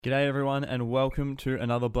G'day everyone and welcome to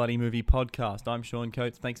another Bloody Movie podcast. I'm Sean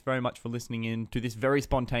Coates. Thanks very much for listening in to this very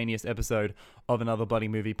spontaneous episode of another Bloody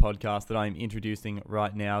Movie podcast that I'm introducing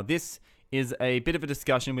right now. This is a bit of a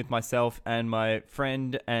discussion with myself and my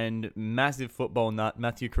friend and massive football nut,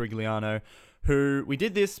 Matthew Corigliano, who we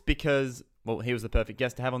did this because, well, he was the perfect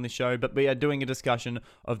guest to have on this show, but we are doing a discussion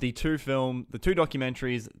of the two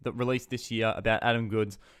documentaries that released this year about Adam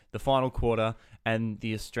Goodes, The Final Quarter and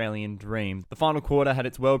The Australian Dream. The Final Quarter had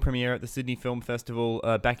its world premiere at the Sydney Film Festival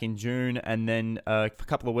back in June, and then a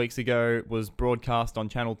couple of weeks ago was broadcast on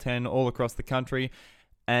Channel 10 all across the country.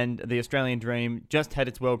 And The Australian Dream just had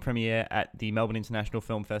its world premiere at the Melbourne International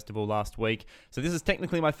Film Festival last week. So this is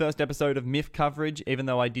technically my first episode of MIFF coverage, even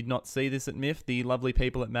though I did not see this at MIFF. The lovely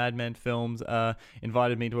people at Madman Films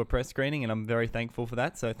invited me to a press screening, and I'm very thankful for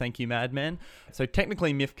that. So thank you, Madman. So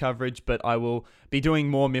technically MIFF coverage, but I will be doing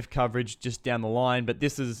more MIFF coverage just down the line. But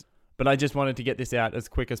I just wanted to get this out as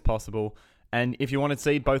quick as possible. And if you want to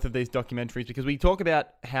see both of these documentaries, because we talk about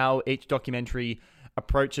how each documentary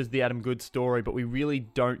approaches the Adam Goodes story, but we really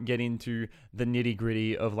don't get into the nitty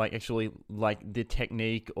gritty of the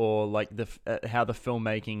technique or how the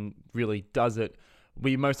filmmaking really does it.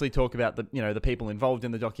 We mostly talk about the people involved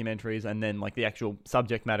in the documentaries and then the actual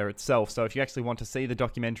subject matter itself. So if you actually want to see the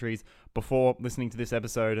documentaries before listening to this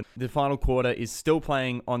episode, The Final Quarter is still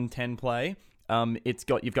playing on 10 Play.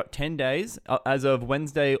 You've got 10 days. As of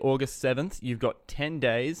Wednesday, August 7th, you've got 10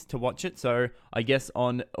 days to watch it. So I guess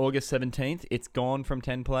on August 17th, it's gone from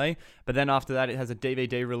 10 Play. But then after that, it has a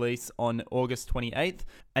DVD release on August 28th.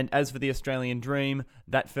 And as for The Australian Dream,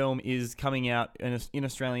 that film is coming out in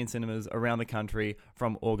Australian cinemas around the country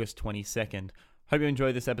from August 22nd. Hope you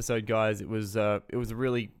enjoyed this episode, guys. It was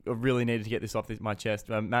really needed to get this off my chest.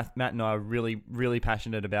 Matt and I are really, really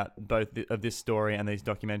passionate about both of this story and these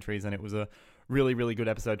documentaries, and it was a really, really good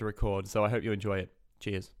episode to record. So I hope you enjoy it.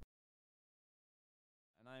 Cheers.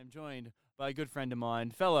 And I am joined by a good friend of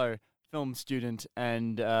mine, fellow film student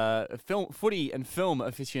and footy and film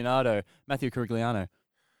aficionado, Matthew Corigliano.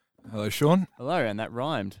 Hello, Sean. Hello, and that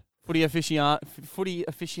rhymed. Footy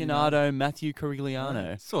aficionado Matthew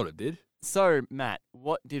Corigliano. Sort of did. So, Matt,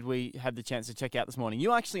 what did we have the chance to check out this morning?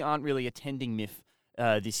 You actually aren't really attending MIFF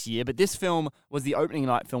this year, but this film was the opening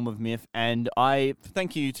night film of MIFF, and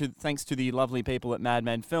thanks to the lovely people at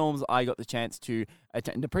Madman Films, I got the chance to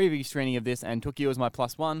attend a preview screening of this and took you as my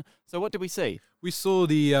plus one. So what did we see? We saw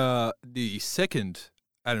the second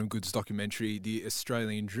Adam Goodes documentary, The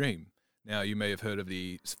Australian Dream. Now, you may have heard of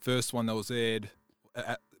the first one that was aired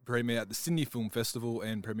premiere at the Sydney Film Festival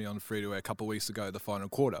and premiere on Free-to-Air a couple of weeks ago, The Final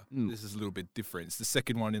Quarter. This is a little bit different. It's the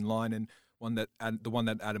second one in line and the one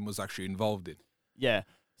that Adam was actually involved in. Yeah.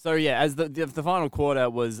 So yeah, as the Final Quarter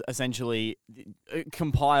was essentially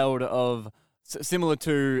compiled of similar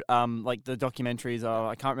to the documentaries.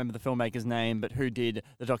 I can't remember the filmmaker's name, but who did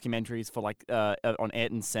the documentaries for on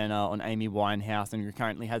Ayrton Senna, on Amy Winehouse, and who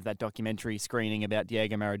currently has that documentary screening about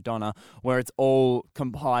Diego Maradona, where it's all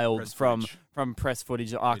compiled from press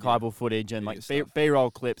footage, archival footage, and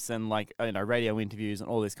B-roll clips and radio interviews and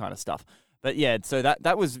all this kind of stuff. But yeah, so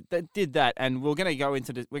that did that, and we're going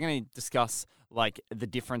to discuss the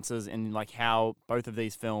differences in how both of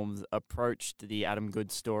these films approached the Adam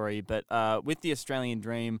Goodes story. But with The Australian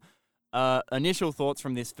Dream, initial thoughts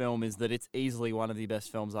from this film is that it's easily one of the best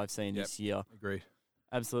films I've seen this year. Agree.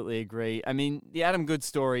 Absolutely agree. I mean, the Adam Goodes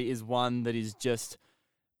story is one that is just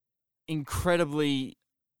incredibly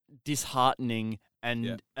disheartening.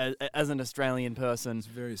 And as an Australian person, it's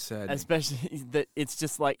very sad, especially that it's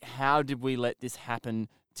just how did we let this happen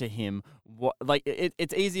to him? What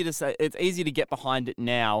it's easy to say, it's easy to get behind it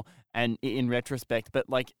now and in retrospect, but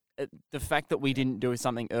the fact that we didn't do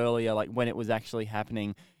something earlier, when it was actually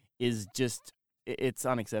happening, is just it's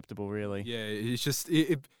unacceptable, really. Yeah, it's just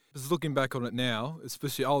just looking back on it now,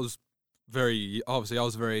 especially I was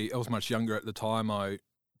much younger at the time. I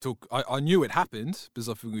knew it happened because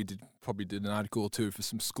I think we probably did an article or two for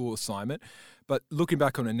some school assignment. But looking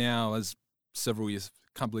back on it now, as several years,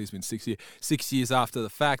 can't believe it's been 6 years after the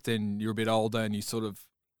fact, and you're a bit older and you sort of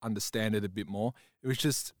understand it a bit more. It was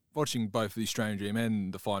just watching both The Australian Dream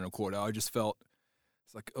and The Final Quarter. I just felt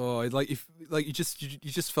you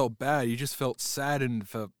just felt bad. You just felt saddened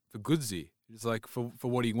for Goodsy. It's for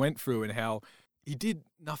what he went through and how he did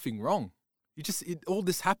nothing wrong. All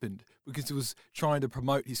this happened because he was trying to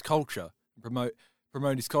promote his culture, promote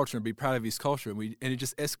his culture and be proud of his culture, and it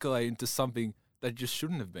just escalated into something that just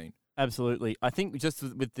shouldn't have been. Absolutely. I think just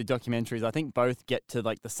with the documentaries, I think both get to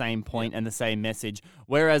like the same point and the same message.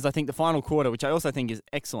 Whereas I think The Final Quarter, which I also think is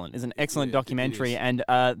excellent, is an excellent documentary. And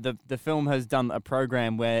the film has done a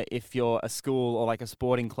program where if you're a school or like a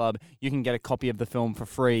sporting club, you can get a copy of the film for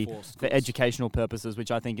free for educational purposes, which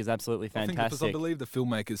I think is absolutely fantastic. I think because I believe the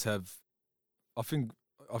filmmakers have,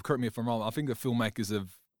 correct me if I'm wrong, I think the filmmakers have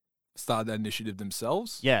started that initiative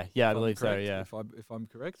themselves. Yeah, I believe so, yeah. If I'm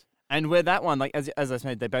correct. And where that one, like as I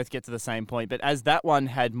said, they both get to the same point. But as that one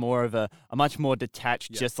had more of a much more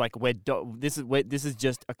detached, just like this is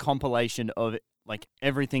just a compilation of like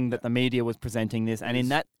everything that the media was presenting this, and in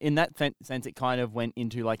that sense, it kind of went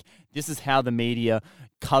into like this is how the media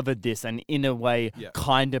covered this, and in a way,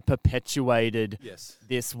 kind of perpetuated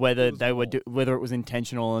this, whether it was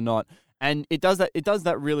intentional or not. And it does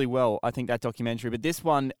that really well. I think that documentary, but this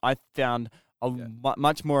one I found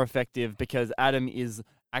much more effective because Adam is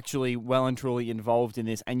actually well and truly involved in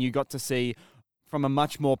this, and you got to see from a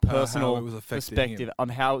much more personal perspective on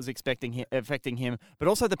how it was affecting him, but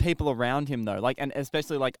also the people around him though, like, and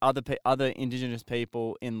especially like other Indigenous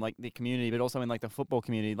people in like the community, but also in like the football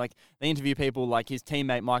community. Like they interview people like his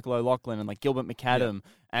teammate Michael O'Loughlin and like Gilbert McAdam,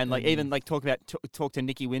 and like even like talk to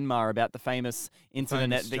Nicky Winmar about the famous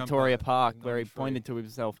incident at Victoria Park where he pointed to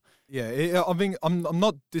himself. Yeah, I mean, I'm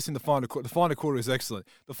not dissing the Final Quarter. The Final Quarter is excellent.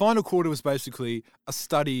 The Final Quarter was basically a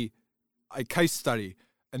case study,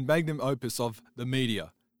 and magnum opus of the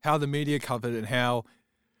media, how the media covered and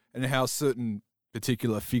how certain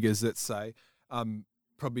particular figures, let's say,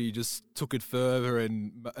 probably just took it further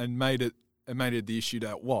and made it the issue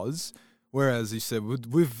that it was. Whereas he said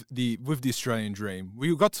with the Australian Dream,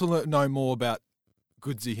 we got to know more about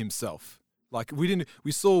Goodsey himself. Like we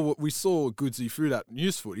saw Goodsey through that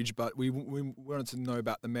news footage, but we wanted to know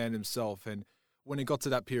about the man himself. And when it got to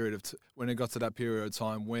that period of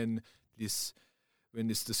time when this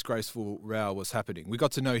disgraceful row was happening, we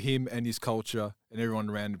got to know him and his culture and everyone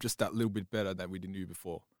around him just that little bit better than we knew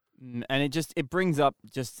before. And it brings up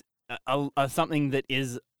just something that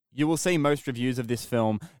is. You will see most reviews of this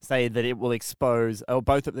film say that it will expose, or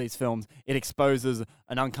both of these films, it exposes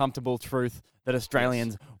an uncomfortable truth that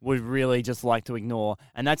Australians would really just like to ignore.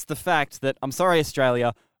 And that's the fact that, I'm sorry,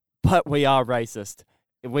 Australia, but we are racist.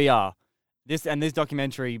 We are. This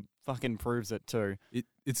documentary fucking proves it too.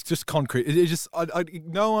 It's just concrete. It just,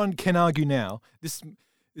 no one can argue now. This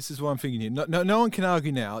is what I'm thinking here. No one can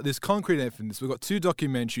argue now. There's concrete evidence. We've got two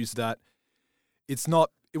documentaries that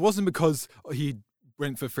it wasn't because he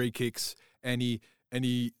went for free kicks and he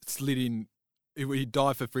slid in. He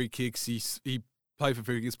dived for free kicks. He played for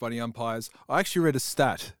free kicks by the umpires. I actually read a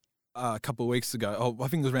stat a couple of weeks ago. I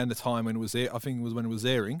think it was around the time when it was there. I think it was when it was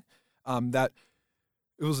airing. That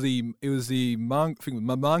it was the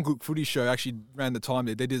Manguk Footy Show actually ran the time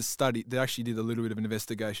there. They did a study. They actually did a little bit of an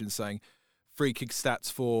investigation saying free kick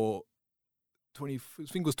stats for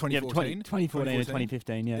 2014 or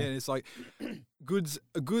 2015, yeah. And it's like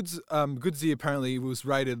Goodsey apparently was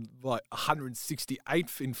rated like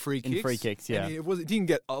 168th in free kicks. In free kicks, yeah. And it didn't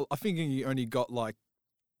get. I think he only got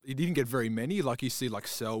he didn't get very many. Like you see, like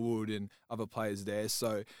Selwood and other players there.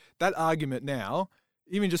 So that argument now,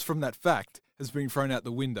 even just from that fact, has been thrown out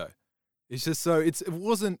the window. It's just it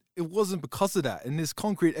wasn't because of that, and there's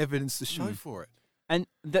concrete evidence to show for it. And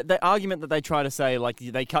the argument that they try to say, like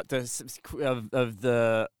they cut to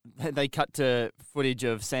footage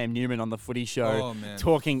of Sam Newman on the Footy Show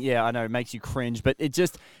talking. Yeah, I know it makes you cringe, but it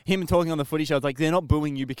just him talking on the Footy Show. It's like they're not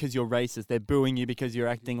booing you because you're racist. They're booing you because you're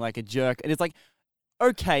acting like a jerk. And it's like,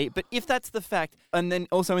 okay, but if that's the fact, and then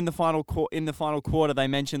also in the final quarter, they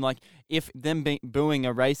mention like if them booing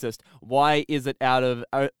a racist, why is it out of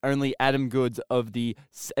only Adam Goodes of the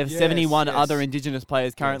 71 other Indigenous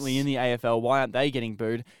players currently in the AFL? Why aren't they getting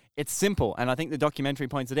booed? It's simple, and I think the documentary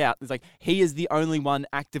points it out. It's like he is the only one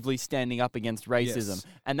actively standing up against racism,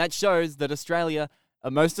 and that shows that Australia,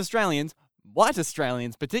 most Australians, white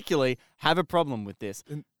Australians particularly, have a problem with this.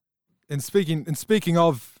 And speaking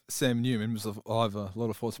of Sam Newman, I have a lot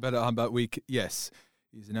of thoughts about it. But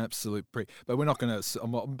he's an absolute prick. But we're not going to. I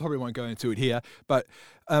probably won't go into it here. But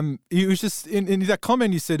he was just in that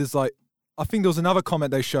comment. He said is like, I think there was another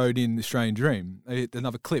comment they showed in the Australian Dream,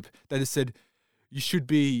 another clip that just said you should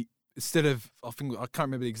be instead of. I can't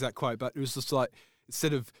remember the exact quote, but it was just like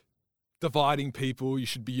instead of dividing people, you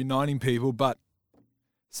should be uniting people. But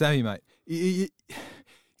Sammy, mate.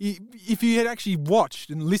 If you had actually watched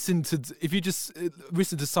and listened to, if you just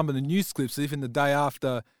listened to some of the news clips, even the day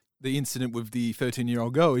after the incident with the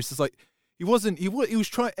 13-year-old girl, it's just like he was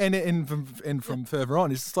trying, and from further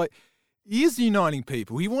on, it's just like He is uniting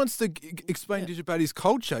people. He wants to explain about his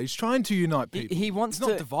culture. He's trying to unite people. He wants He's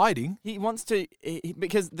not dividing. He wants to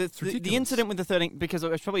because the ridiculous. incident with the 13. Because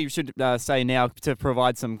I probably should say now to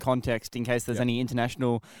provide some context in case there's any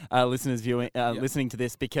international listeners listening to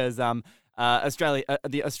this, because Australia,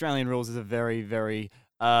 the Australian rules is a very, very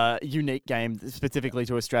unique game specifically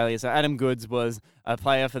to Australia. So Adam Goodes was a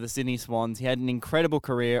player for the Sydney Swans. He had an incredible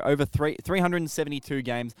career, over 372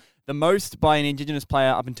 games, the most by an Indigenous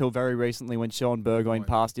player up until very recently when Sean Burgoyne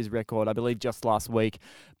passed his record, I believe just last week.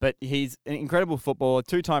 But he's an incredible footballer,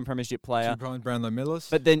 two-time premiership player. Two-time Brownlow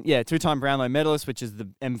medalist. But then, two-time Brownlow medalist, which is the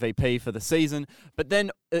MVP for the season. But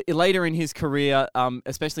then later in his career,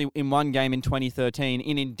 especially in one game in 2013,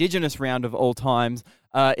 in Indigenous round of all times,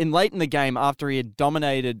 late in the game after he had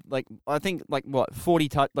dominated,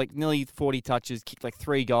 nearly 40 touches, kicked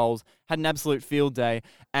 3 goals, had an absolute field day,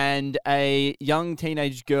 and a young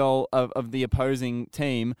teenage girl of the opposing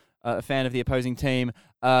team, a fan of the opposing team,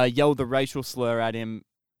 yelled the racial slur at him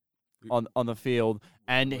on the field,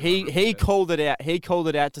 and he called it out. He called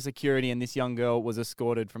it out to security, and this young girl was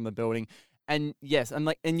escorted from the building. And yes,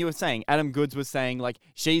 and you were saying, Adam Goodes was saying,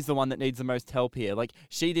 she's the one that needs the most help here.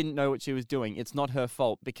 She didn't know what she was doing. It's not her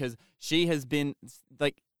fault because she has been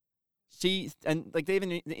they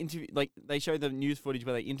even interview, they show the news footage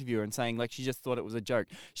where they interview her and saying she just thought it was a joke.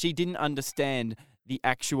 She didn't understand the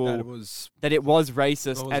actual that it was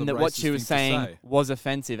racist and that what she was saying was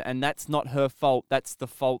offensive, and that's not her fault. That's the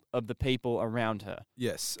fault of the people around her.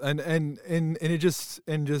 Yes, and it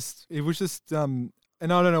was just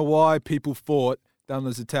and I don't know why people thought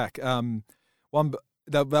Dunlop's attack. That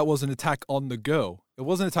was an attack on the girl. It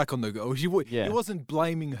wasn't an attack on the girl. He wasn't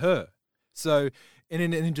blaming her. So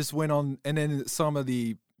and then it just went on, and then some of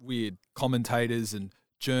the weird commentators and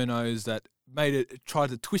journos that tried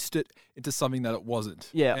to twist it into something that it wasn't.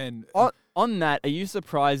 Yeah. And on that, are you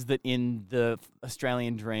surprised that in the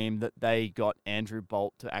Australian Dream that they got Andrew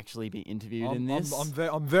Bolt to actually be interviewed in this?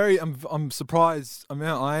 I'm surprised.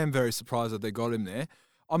 I am very surprised that they got him there.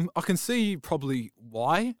 I can see probably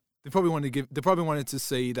why. They probably wanted to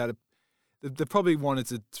see that. They probably wanted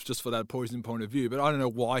to just for that poison point of view, but I don't know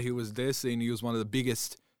why he was there, seeing he was one of the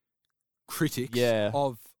biggest critics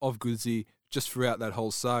of Goodsy just throughout that whole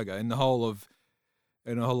saga and the whole of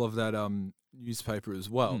that newspaper as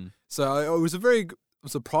well. So I was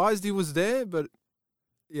surprised he was there, but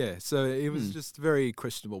yeah, so it was just very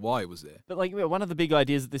questionable why he was there. But one of the big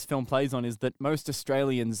ideas that this film plays on is that most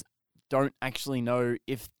Australians don't actually know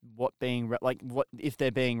if if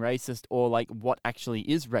they're being racist or what actually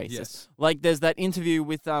is racist. Yes. There's that interview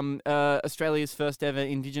with Australia's first ever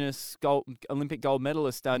Indigenous Olympic gold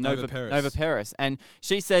medalist Nova Peris, and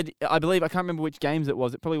she said, I believe, I can't remember which games it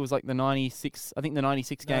was. It probably was the 96. I think the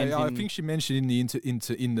 96 games. I think she mentioned in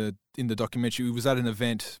the documentary it was at an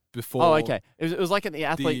event before. Oh, okay. It was at the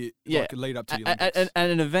athlete. Lead up to the Olympics. At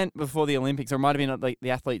an event before the Olympics, or it might have been at the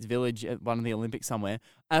athletes' village at one of the Olympics somewhere.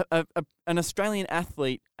 An Australian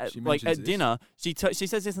athlete at dinner. She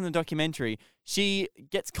says this in the documentary. She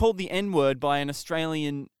gets called the N-word by an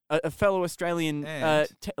Australian, a fellow Australian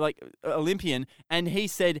Olympian, and he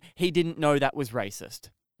said he didn't know that was racist.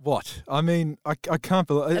 What? I mean, I can't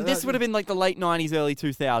believe. And this would have been the late 90s, early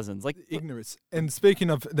 2000s. Ignorance. And speaking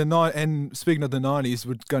of the 90s,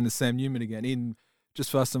 we're going to Sam Newman again. In just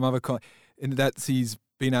for some other in that he's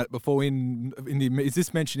been at it before. Is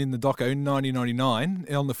this mentioned in the doco in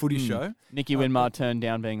 1999 on the Footy Show? Nicky Winmar turned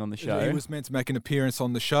down being on the show. He was meant to make an appearance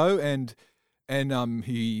on the show, and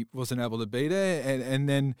he wasn't able to be there. And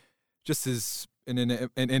then just as and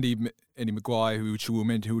Andy Maguire, who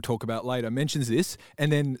we'll talk about later, mentions this,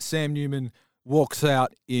 and then Sam Newman walks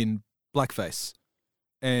out in blackface,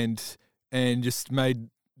 and just made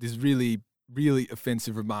this really, really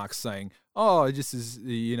offensive remarks, saying, "Oh, just is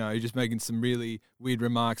just making some really weird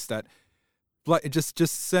remarks that, just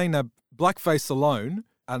saying that blackface alone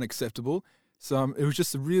unacceptable." So it was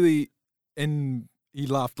just and he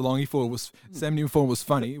laughed along. He thought Sam Newman thought it was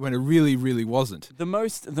funny when it really, really wasn't. The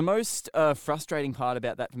most frustrating part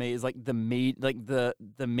about that for me is the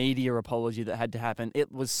media apology that had to happen. It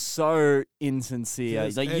was so insincere.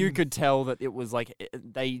 Yes, you could tell that it was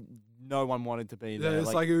no one wanted to be there.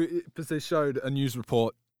 Because they showed a news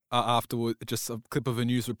report afterward, just a clip of a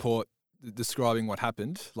news report describing what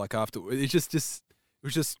happened. Afterward, it was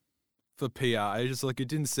just for PR. It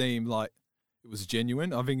didn't seem like it was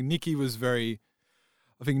genuine. I think Nicky was very.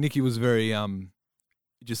 He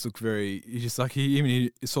just looked very. He just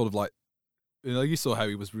he sort of you saw how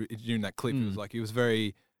he was during that clip. It was he was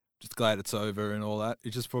very just glad it's over and all that.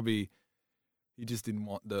 He just didn't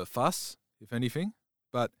want the fuss, if anything.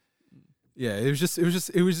 But Yeah, it was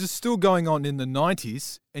just still going on in the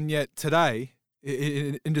 90s, and yet today,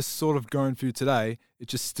 and just sort of going through today, it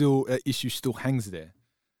just still issue still hangs there.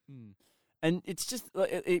 And it's just,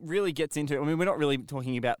 it really gets into it. I mean, we're not really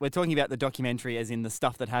talking about the documentary as in the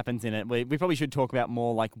stuff that happens in it. We probably should talk about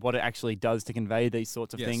more like what it actually does to convey these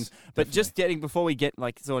sorts of things. But definitely. Before we get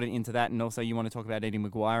like sort of into that, and also you want to talk about Eddie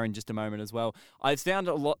McGuire in just a moment as well, I've found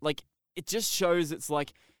a lot, like, it just shows it's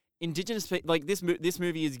like, Indigenous people, like this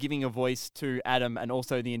movie is giving a voice to Adam and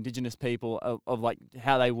also the Indigenous people of like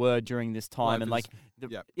how they were during this time, right, and like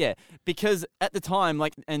because at the time,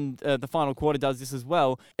 like, and the final quarter does this as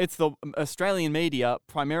well. It's the Australian media,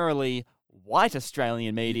 primarily white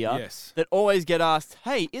Australian media, that always get asked,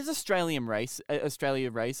 "Hey, is Australia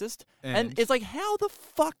racist?" And it's like, how the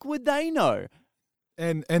fuck would they know?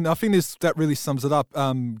 And I think that really sums it up.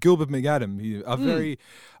 Gilbert McAdam,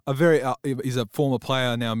 he's a former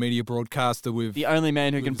player, now media broadcaster with the only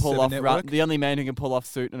man who can pull off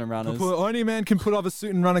suit and a runners. Only man can pull off a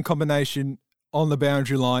suit and runner combination on the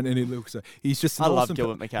boundary line, and he's just an love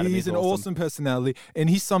Gilbert McAdam. He's an awesome personality, and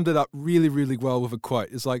he summed it up really, really well with a quote.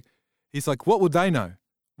 He's like, what would they know?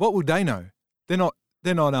 What would they know? They're not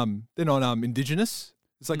Indigenous.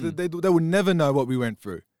 It's like they would never know what we went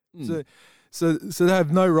through. So they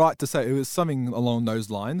have no right to say it. Was something along those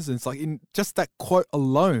lines. And it's like, in just that quote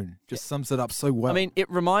alone just sums it up so well. I mean,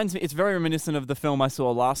 it reminds me, it's very reminiscent of the film I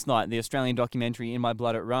saw last night, the Australian documentary In My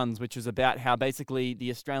Blood It Runs, which was about how basically the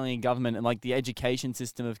Australian government and like the education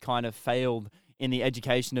system have kind of failed in the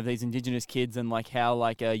education of these Indigenous kids, and like how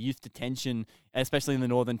like youth detention, especially in the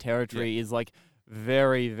Northern Territory, is like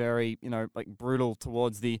very, very, like brutal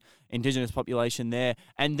towards the Indigenous population there.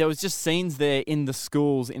 And there was just scenes there in the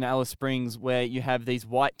schools in Alice Springs where you have these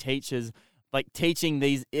white teachers like teaching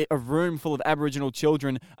a room full of Aboriginal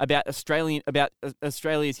children about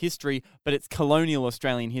Australia's history, but it's colonial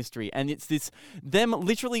Australian history. And it's them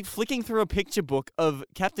literally flicking through a picture book of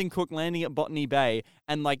Captain Cook landing at Botany Bay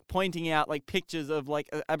and like pointing out like pictures of like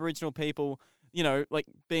Aboriginal people, like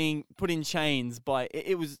being put in chains by.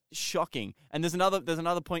 It was shocking. And there's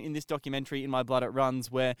another point in this documentary, In My Blood It Runs,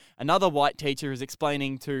 where another white teacher is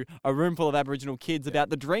explaining to a room full of Aboriginal kids about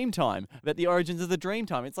the Dreamtime, about the origins of the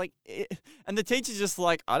Dreamtime. It's like, and the teacher's just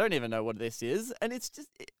like, I don't even know what this is, and it's just,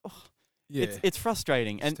 it's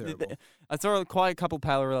frustrating. It's and I saw quite a couple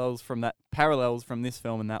parallels from this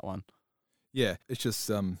film and that one. Yeah, it's just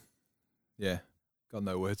got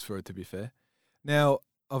no words for it, to be fair. Now,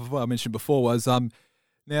 what I mentioned before was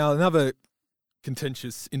now another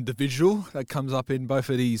contentious individual that comes up in both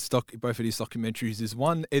of these documentaries is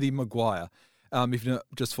one Eddie McGuire. If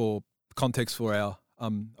just for context for our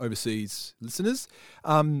overseas listeners,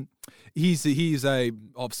 he is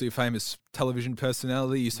obviously a famous television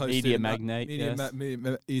personality. He's hosted media magnate.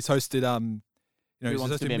 He's hosted Who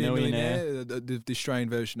Wants to Be a Millionaire, the Australian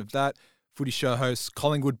version of that. Footy show host,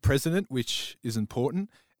 Collingwood president, which is important,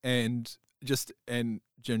 and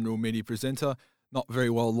general media presenter, not very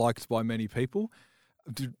well liked by many people,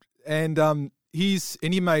 and he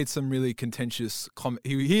made some really contentious comment.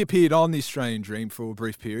 He appeared on The Australian Dream for a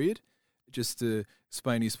brief period, just to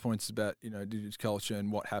explain his points about Indigenous culture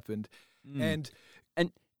and what happened, and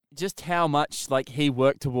just how much like he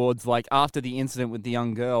worked towards, like after the incident with the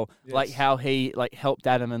young girl, like how he like helped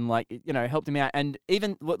Adam and like helped him out, and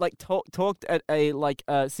even like talked at a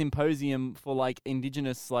symposium for like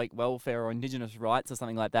Indigenous like welfare or Indigenous rights or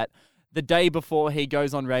something like that. The day before he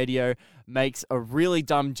goes on radio, makes a really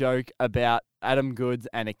dumb joke about Adam Goodes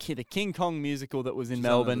and the King Kong musical that was in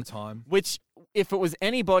Melbourne, which if it was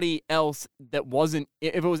anybody else that was in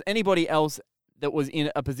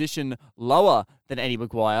a position lower than Eddie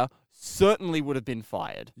McGuire, certainly would have been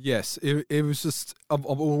fired. Yes, it was just. We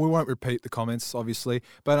won't repeat the comments, obviously,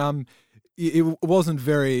 but it wasn't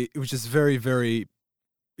very. It was just very, very.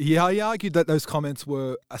 He argued that those comments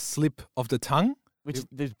were a slip of the tongue, which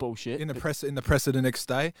is bullshit. In the press the next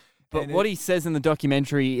day. But what he says in the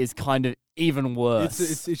documentary is kind of even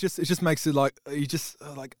worse. It just makes it like you just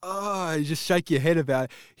shake your head about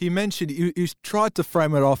it. He mentioned he tried to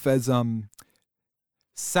frame it off as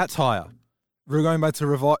satire. We're going back to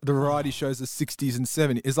the variety shows of the 60s and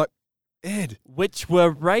 70s. It's like, Ed. Which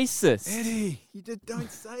were racist. Eddie, you just don't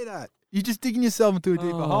say that. You're just digging yourself into a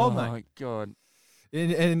deeper hole, mate. Oh, my God.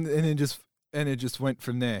 And it just went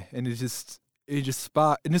from there. And it just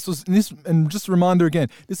sparked. And just a reminder again,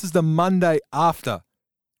 this is the Monday after.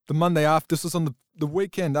 This was on the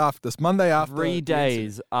weekend after. This Monday after. 3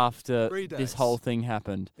 days after this whole thing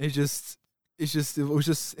happened. It just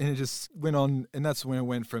went on, and that's when it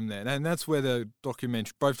went from there. And that's where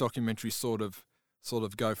both documentaries sort of sort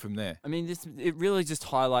of go from there. I mean, it really just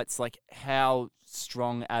highlights like how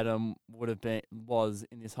strong Adam was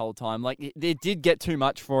in this whole time. Like it did get too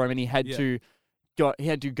much for him, and he had to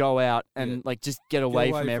go out and like just get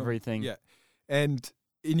away from everything. Yeah, and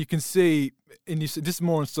you can see, this is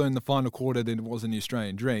more so in the final quarter than it was in the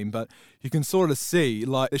Australian Dream, but you can sort of see,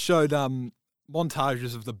 like, they showed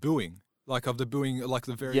montages of the booing. Like of the booing, like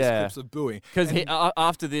the various clips of booing. Because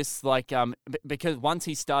after this, like, because once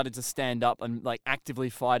he started to stand up and like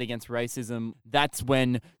actively fight against racism, that's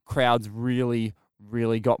when crowds really,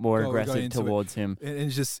 really got more aggressive towards him. And it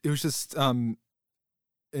was just, and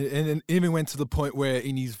it even went to the point where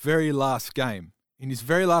in his very last game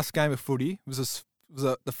of footy,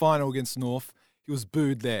 the final against North, he was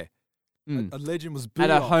booed there. A legend was booed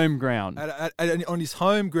at a home ground, on his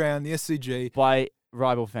home ground, the SCG, by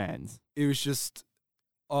rival fans. It was just,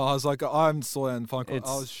 I was like, I haven't saw that in the final.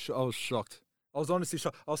 I was shocked. I was honestly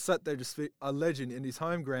shocked. I was sat there just a legend in his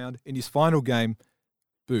home ground, in his final game,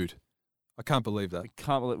 booed. I can't believe that. I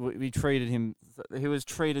can't believe we treated him. He was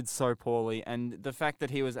treated so poorly, and the fact that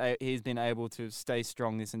he's been able to stay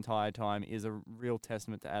strong this entire time is a real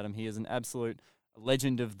testament to Adam. He is an absolute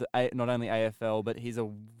legend of not only AFL, but he's a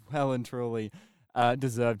well and truly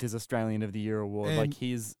deserved his Australian of the Year award. And like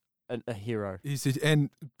he's a hero. And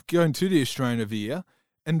going to the Australian of the Year,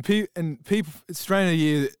 and people, Australian of the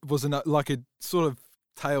Year was like it sort of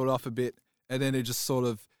tailed off a bit, and then it just sort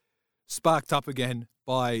of sparked up again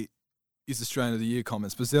by his Australian of the Year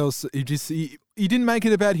comments. But he didn't make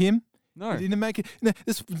it about him. No, he didn't make it. No,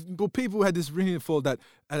 people had this ringing thought that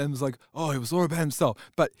Adam was like, oh, it was all about himself,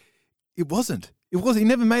 but it wasn't. He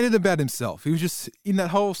never made it about himself. He was just in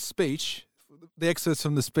that whole speech. The excerpts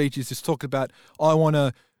from the speech is just talking about, I want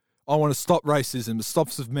to stop racism. It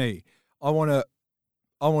stops with me. I want to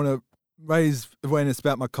raise awareness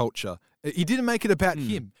about my culture. He didn't make it about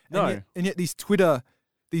him. No. And yet these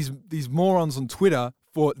morons on Twitter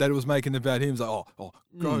thought that it was making it about him. It's like,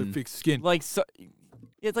 go fix skin. Like, so,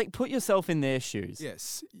 it's like, put yourself in their shoes.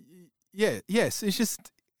 Yes. Yeah. Yes. It's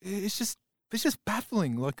just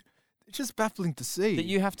baffling. Like, it's just baffling to see. That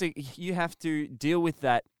you have to deal with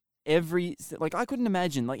that I couldn't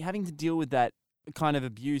imagine like having to deal with that kind of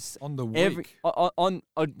abuse on the week, on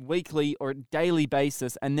a weekly or daily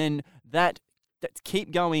basis, and then that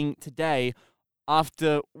keep going today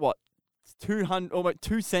after what 2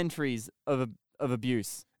 centuries of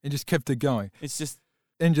abuse. It just kept it going. It's just.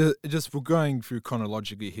 And just we're going through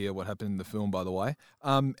chronologically here what happened in the film, by the way.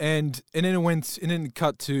 And then it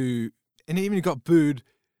cut to, and even he got booed.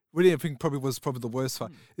 What I think was the worst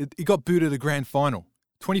fight. He got booed at the grand final,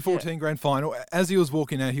 2014 grand final. As he was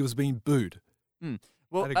walking out, he was being booed.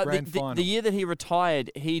 Well, the year that he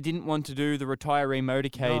retired, he didn't want to do the retiree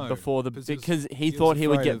motorcade because he thought he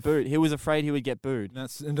would get booed. He was afraid he would get booed.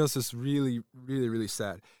 And that's just really, really, really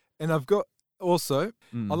sad. And I've got also,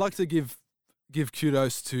 I'd like to give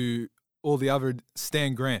kudos to all the other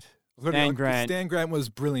Stan Grant. Stan Grant was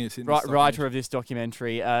brilliant. Writer of this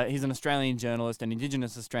documentary. He's an Australian journalist, an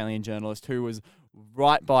Indigenous Australian journalist who was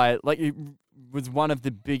he was one of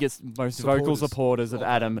the biggest, most vocal supporters of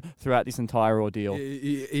Adam throughout this entire ordeal.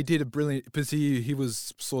 He did a brilliant, because he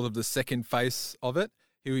was sort of the second face of it.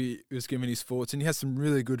 He was giving his thoughts, and he has some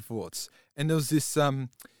really good thoughts. And there was this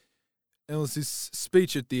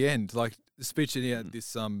speech at the end, like the speech that he had,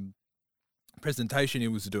 this presentation he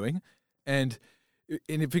was doing, and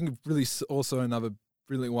I think really also another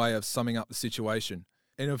brilliant way of summing up the situation.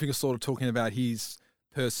 And I think it's sort of talking about his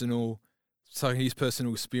personal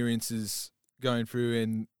experiences going through,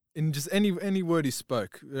 and in just any word he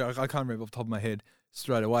spoke. I can't remember off the top of my head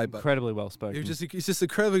straight away, but incredibly well spoken. He's just an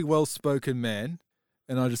incredibly well spoken man,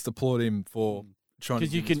 and I just applaud him for trying to.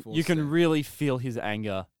 Because you can really feel his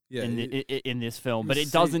anger in this film, but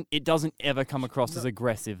it doesn't ever come across as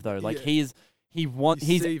aggressive though. Like he's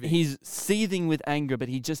seething with anger, but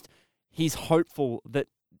he's hopeful that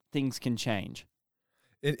things can change.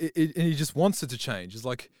 And he just wants it to change. It's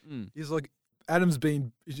like he's like Adam's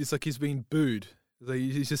he's being booed. Like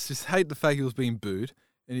he just hate the fact he was being booed,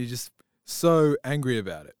 and he's just so angry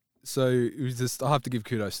about it. So it was just, I have to give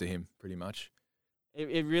kudos to him, pretty much.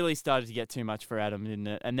 It really started to get too much for Adam, didn't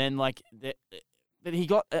it? And then but he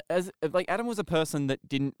got Adam was a person that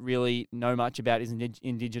didn't really know much about his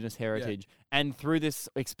Indigenous heritage, and through this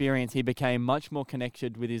experience, he became much more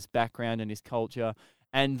connected with his background and his culture.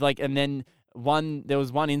 And then there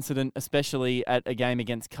was one incident, especially at a game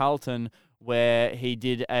against Carlton, where he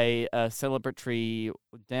did a celebratory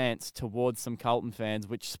dance towards some Carlton fans,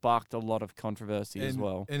 which sparked a lot of controversy as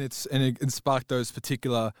well. And it sparked those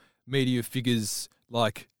particular media figures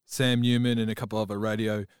like Sam Newman and a couple of other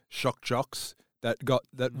radio shock jocks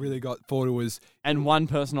that really got thought it was. And one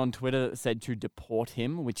person on Twitter said to deport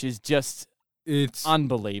him, which is just It's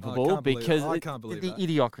unbelievable I can't believe the that.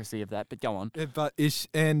 idiocracy of that. But go on. Yeah, but I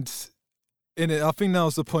think that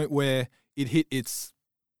was the point where it hit its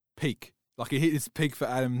peak. Like it hit its peak for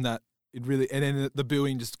Adam, that it really, and then the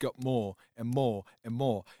booing just got more and more and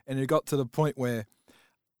more, and it got to the point where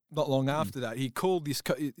not long after that he called this.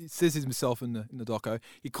 He says himself in the doco.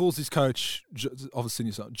 He calls his coach,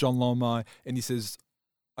 obviously John Longmire, and he says,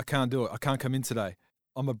 "I can't do it. I can't come in today."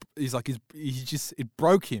 It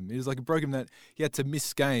broke him. It was like it broke him that he had to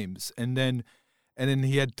miss games, and then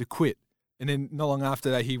he had to quit. And then not long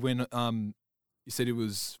after that, he went. He said he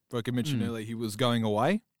was, like I mentioned earlier, he was going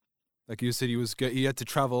away. Like he said, he had to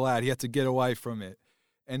travel out. He had to get away from it.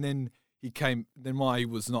 And then then why he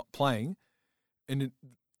was not playing, and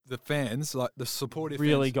the fans, like the supportive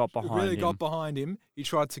Really fans, got behind him. got behind him. He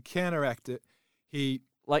tried to counteract it.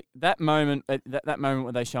 Like that moment, that moment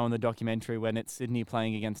where they show in the documentary when it's Sydney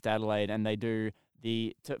playing against Adelaide, and they do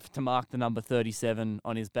to mark the number 37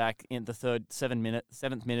 on his back in the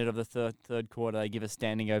seventh minute of the third quarter. They give a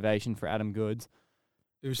standing ovation for Adam Goodes.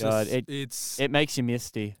 It was God, it makes you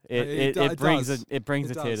misty. It brings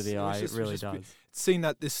a tear to the eye. It really does. Seeing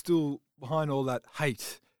that there's still behind all that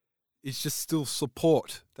hate, it's just still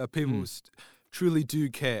support that people truly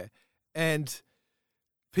do care, and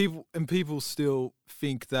people still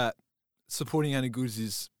think that supporting Adam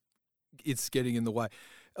Goodes it's getting in the way.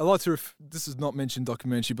 I like to this is not mentioned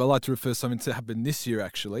documentary, but I like to refer something to happen this year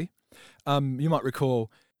actually. You might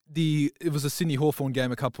recall it was a Sydney Hawthorn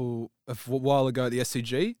game a while ago at the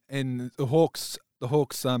SCG, and the Hawks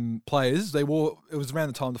players, it was around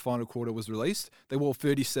the time the final quarter was released. They wore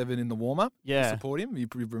 37 in the warm up to support him. You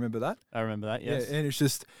remember that? I remember that. Yes. Yeah, and it's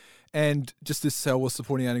just this cell was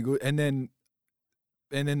supporting Adam Goodes, and then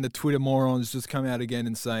the Twitter morons just come out again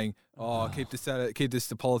and saying, "Oh, keep this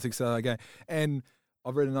the politics out of the game." And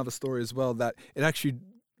I've read another story as well that there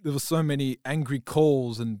were so many angry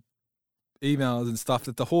calls and emails and stuff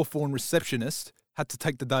that the Hawthorn receptionist had to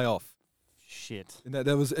take the day off. Shit. And that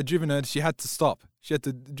there was a driven she had to stop. She had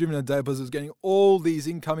to driven her day because it was getting all these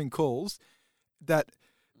incoming calls that's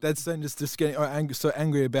then just getting so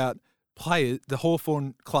angry about the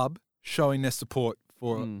Hawthorn club showing their support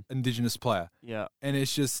for an Indigenous player. Yeah. And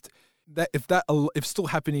it's just that if still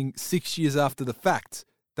happening 6 years after the fact,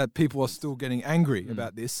 that people are still getting angry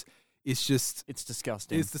about this, it's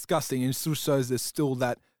disgusting. It's disgusting, and it still shows there's still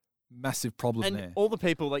that massive problem there. All the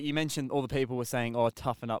people, like you mentioned, all the people were saying, "Oh,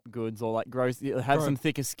 toughen up Goodes," or like gross, have some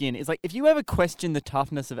thicker skin. It's like, if you ever question the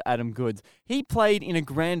toughness of Adam Goodes, he played in a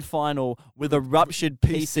grand final with a ruptured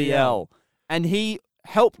PCL, and he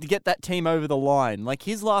helped get that team over the line. Like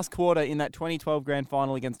his last quarter in that 2012 grand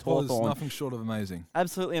final against Hawthorn was nothing short of amazing.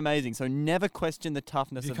 Absolutely amazing. So never question the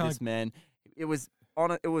toughness of this man. It was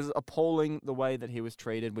appalling the way that he was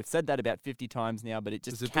treated. We've said that about 50 times now, but it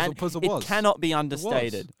cannot be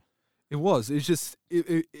understated. It was. It's just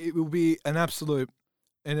it will be an absolute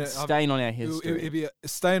stain on our history. It'd be a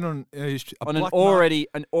stain on our history. On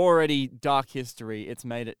an already dark history, it's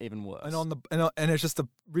made it even worse. And it's just a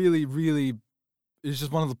really, really, it's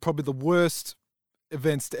just one of probably the worst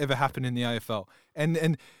events to ever happen in the AFL. And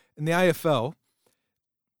in the AFL,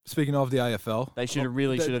 speaking of the AFL, they should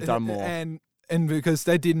have done more. And because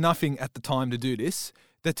they did nothing at the time to do this,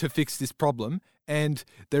 to fix this problem, and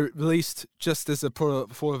they released, just as a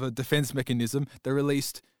sort of a defense mechanism,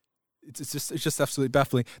 it's just absolutely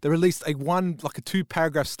baffling. They released a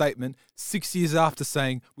 2-paragraph statement 6 years after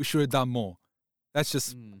saying we should have done more. That's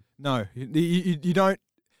just no. You don't.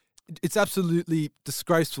 It's absolutely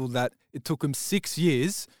disgraceful that it took them 6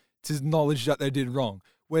 years to acknowledge that they did wrong,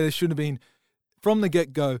 where they should have been from the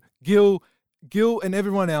get-go. Gill and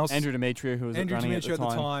everyone else. Andrew Demetriou, who was running at the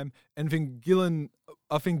time, and then Gillen.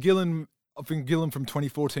 I think Gillen from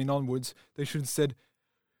 2014 onwards, they should have said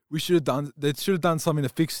they should have done something to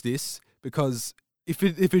fix this, because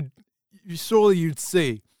surely you'd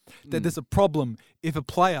see that there's a problem if a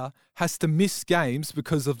player has to miss games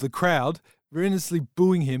because of the crowd relentlessly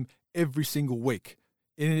booing him every single week.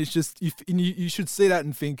 And it's just, you should see that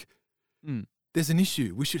and think, there's an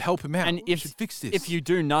issue. We should help him out. And we should fix this. If you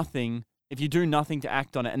do nothing to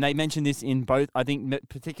act on it, and they mentioned this in both, I think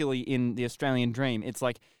particularly in the Australian Dream, it's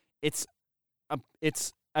like, it's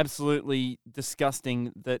absolutely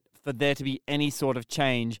disgusting that for there to be any sort of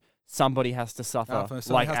change, somebody has to suffer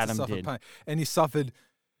like Adam did. Pain. And he suffered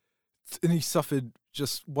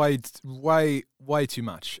just way too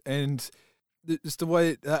much. And just the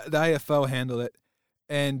way the AFL handled it,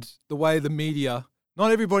 and the way the media,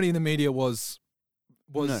 not everybody in the media was.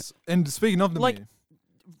 No. And speaking of the media,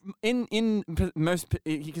 in most,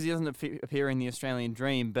 because he doesn't appear in the Australian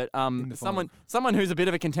Dream, but the someone who's a bit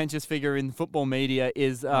of a contentious figure in football media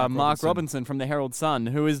is Mark Robinson from the Herald Sun,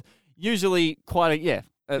 who is usually quite a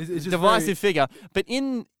divisive figure. But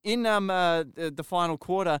in the final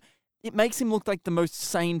quarter, it makes him look like the most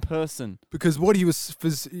sane person. Because what he was,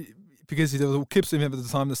 because there were clips of him at the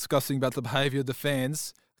time discussing about the behaviour of the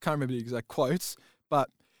fans. I can't remember the exact quotes, but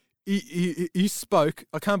he spoke.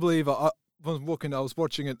 I can't believe I was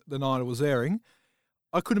watching it the night it was airing.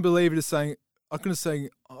 I couldn't believe it. I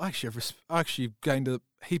actually gained a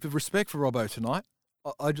heap of respect for Robbo tonight.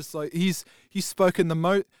 I just like he's spoken the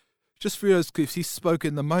most. Just for those clips, he's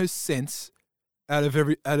spoken the most sense out of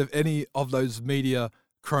any of those media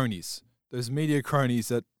cronies. Those media cronies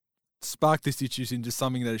that sparked this issue into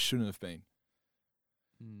something that it shouldn't have been.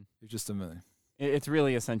 It's just amazing. It's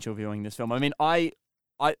really essential viewing this film. I mean, I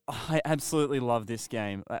absolutely love this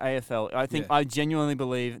game, AFL. I think I genuinely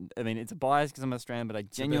believe. I mean, it's a bias because I'm Australian, but I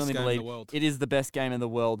genuinely believe it is the best game in the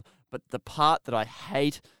world. But the part that I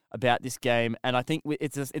hate about this game, and I think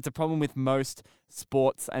it's a problem with most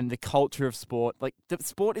sports and the culture of sport. Like,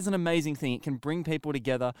 sport is an amazing thing; it can bring people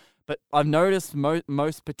together. But I've noticed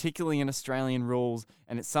most particularly in Australian rules,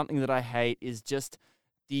 and it's something that I hate, is just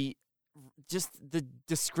the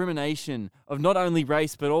discrimination of not only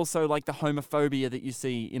race but also like the homophobia that you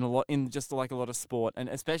see in a lot of sport, and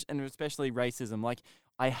especially racism. Like,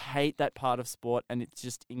 I hate that part of sport, and it's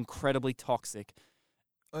just incredibly toxic.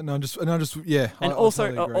 And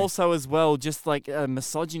also also as well, just like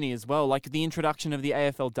misogyny as well, like the introduction of the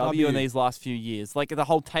AFLW in these last few years, like the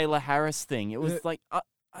whole Taylor Harris thing. It was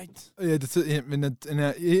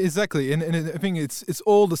exactly, and I think it's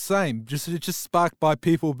all the same. It's just sparked by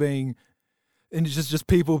people being. And it's just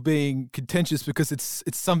people being contentious because it's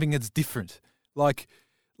something that's different. Like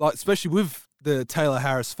especially with the Taylor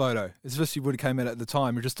Harris photo, especially when it came out at the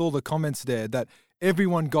time, or just all the comments there that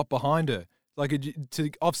everyone got behind her, like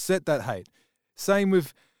to offset that hate. Same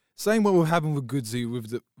what will happen with Goodsy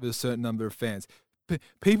with a certain number of fans.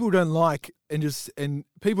 People don't like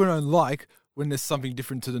people don't like when there's something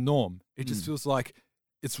different to the norm. It just feels like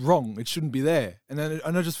it's wrong. It shouldn't be there. And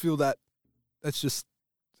I just feel that that's just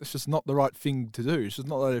not the right thing to do. It's just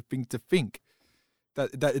not the right thing to think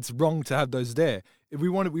that it's wrong to have those there. If we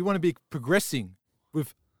want to be progressing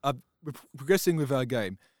with our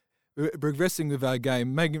game,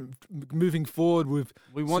 moving forward with.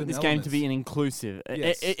 We want this game to be an inclusive.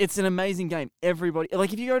 Yes. It's an amazing game. Everybody,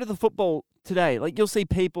 like if you go to the football today, like you'll see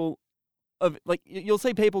people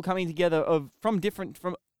coming together from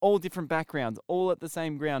all different backgrounds, all at the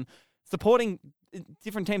same ground, supporting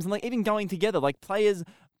different teams, and like even going together, like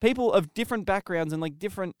people of different backgrounds and like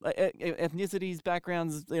different ethnicities,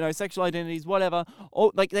 backgrounds, sexual identities, whatever.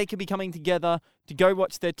 All like they could be coming together to go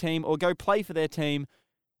watch their team or go play for their team,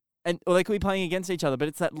 or they could be playing against each other. But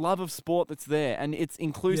it's that love of sport that's there, and it's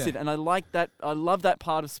inclusive, and I like that. I love that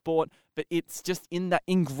part of sport, but it's just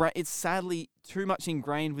it's sadly too much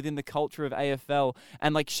ingrained within the culture of AFL,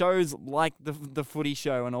 and like shows like the Footy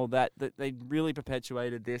Show and all that they really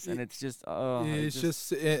perpetuated this, and it's just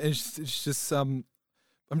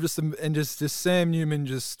Sam Newman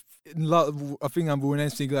just. I think I'm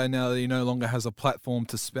immensely glad now that he no longer has a platform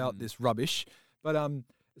to spout this rubbish, but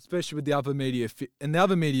especially with the other media and the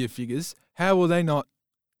other media figures, how were they not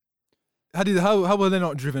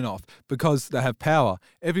driven off? Because they have power.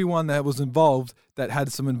 Everyone that was involved, that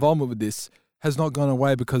had some involvement with this, has not gone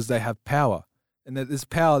away because they have power, and that there's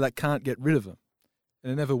power that can't get rid of them,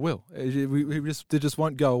 and it never will. They just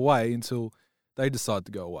won't go away until they decide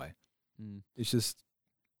to go away. It's just,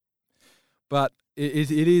 but it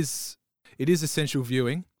is essential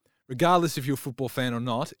viewing, regardless if you're a football fan or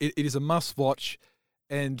not. It is a must watch.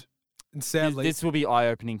 And sadly, this will be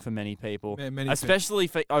eye-opening for many people, especially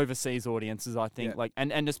for overseas audiences. I think,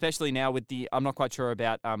 and especially now with I'm not quite sure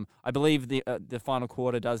about. I believe the final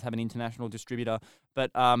quarter does have an international distributor,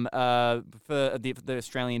 but for the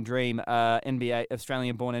Australian Dream,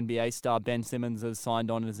 Australian-born NBA star Ben Simmons has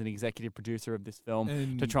signed on as an executive producer of this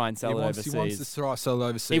film to try and sell it overseas. He wants to try sell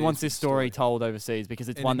overseas. He wants this story told overseas because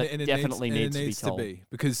it's one that definitely needs to be told.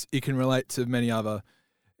 Because it can relate to many other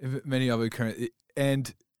current.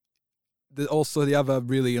 And also the other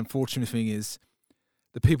really unfortunate thing is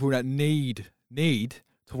the people that need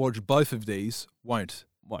to watch both of these won't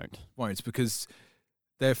because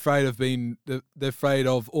they're afraid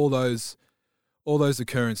of all those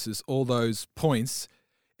occurrences, all those points.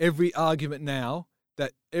 Every argument now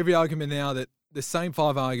that the same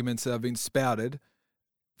 5 arguments that have been spouted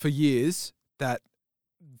for years that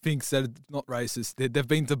thinks that it's not racist, they've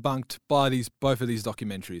been debunked by both of these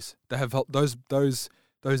documentaries. They have those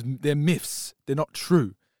they're myths. They're not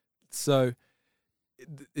true. So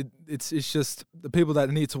it's just the people that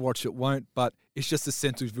need to watch it won't, but it's just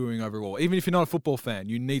essential viewing overall. Even if you're not a football fan,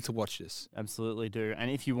 you need to watch this. Absolutely do. And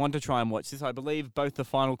if you want to try and watch this, I believe both the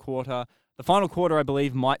final quarter, I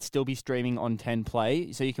believe, might still be streaming on 10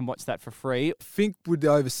 Play, so you can watch that for free. I think with the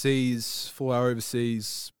overseas, for our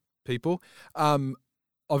overseas people, I've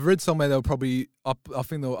read somewhere they'll probably I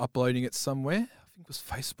think they were uploading it somewhere. I think it was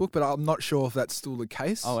Facebook, but I'm not sure if that's still the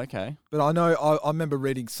case. Oh, okay. But I know I remember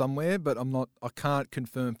reading somewhere, but I can't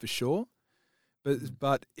confirm for sure.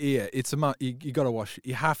 But yeah, it's you got to watch it.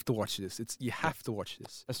 You have to watch this. You have to watch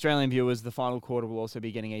this. Australian viewers, the final quarter will also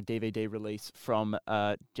be getting a DVD release from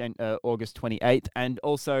August 28th, and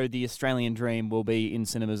also the Australian Dream will be in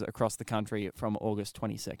cinemas across the country from August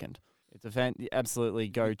 22nd. It's absolutely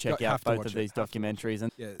go check out both of these documentaries,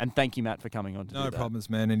 and thank you, Matt, for coming on to do that. No problems,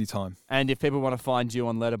 man. Anytime. And if people want to find you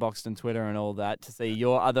on Letterboxd and Twitter and all that to see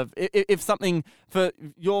your other, if something for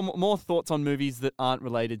your more thoughts on movies that aren't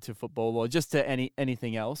related to football or just to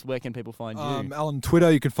anything else, where can people find you? On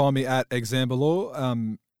Twitter, you can find me at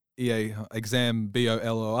Exambolor, Exam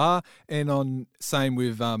BOLOR, and same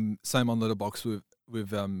on Letterboxd with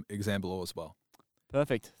Exambolor as well.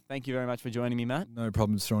 Perfect. Thank you very much for joining me, Matt. No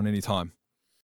problems, Sean. Anytime.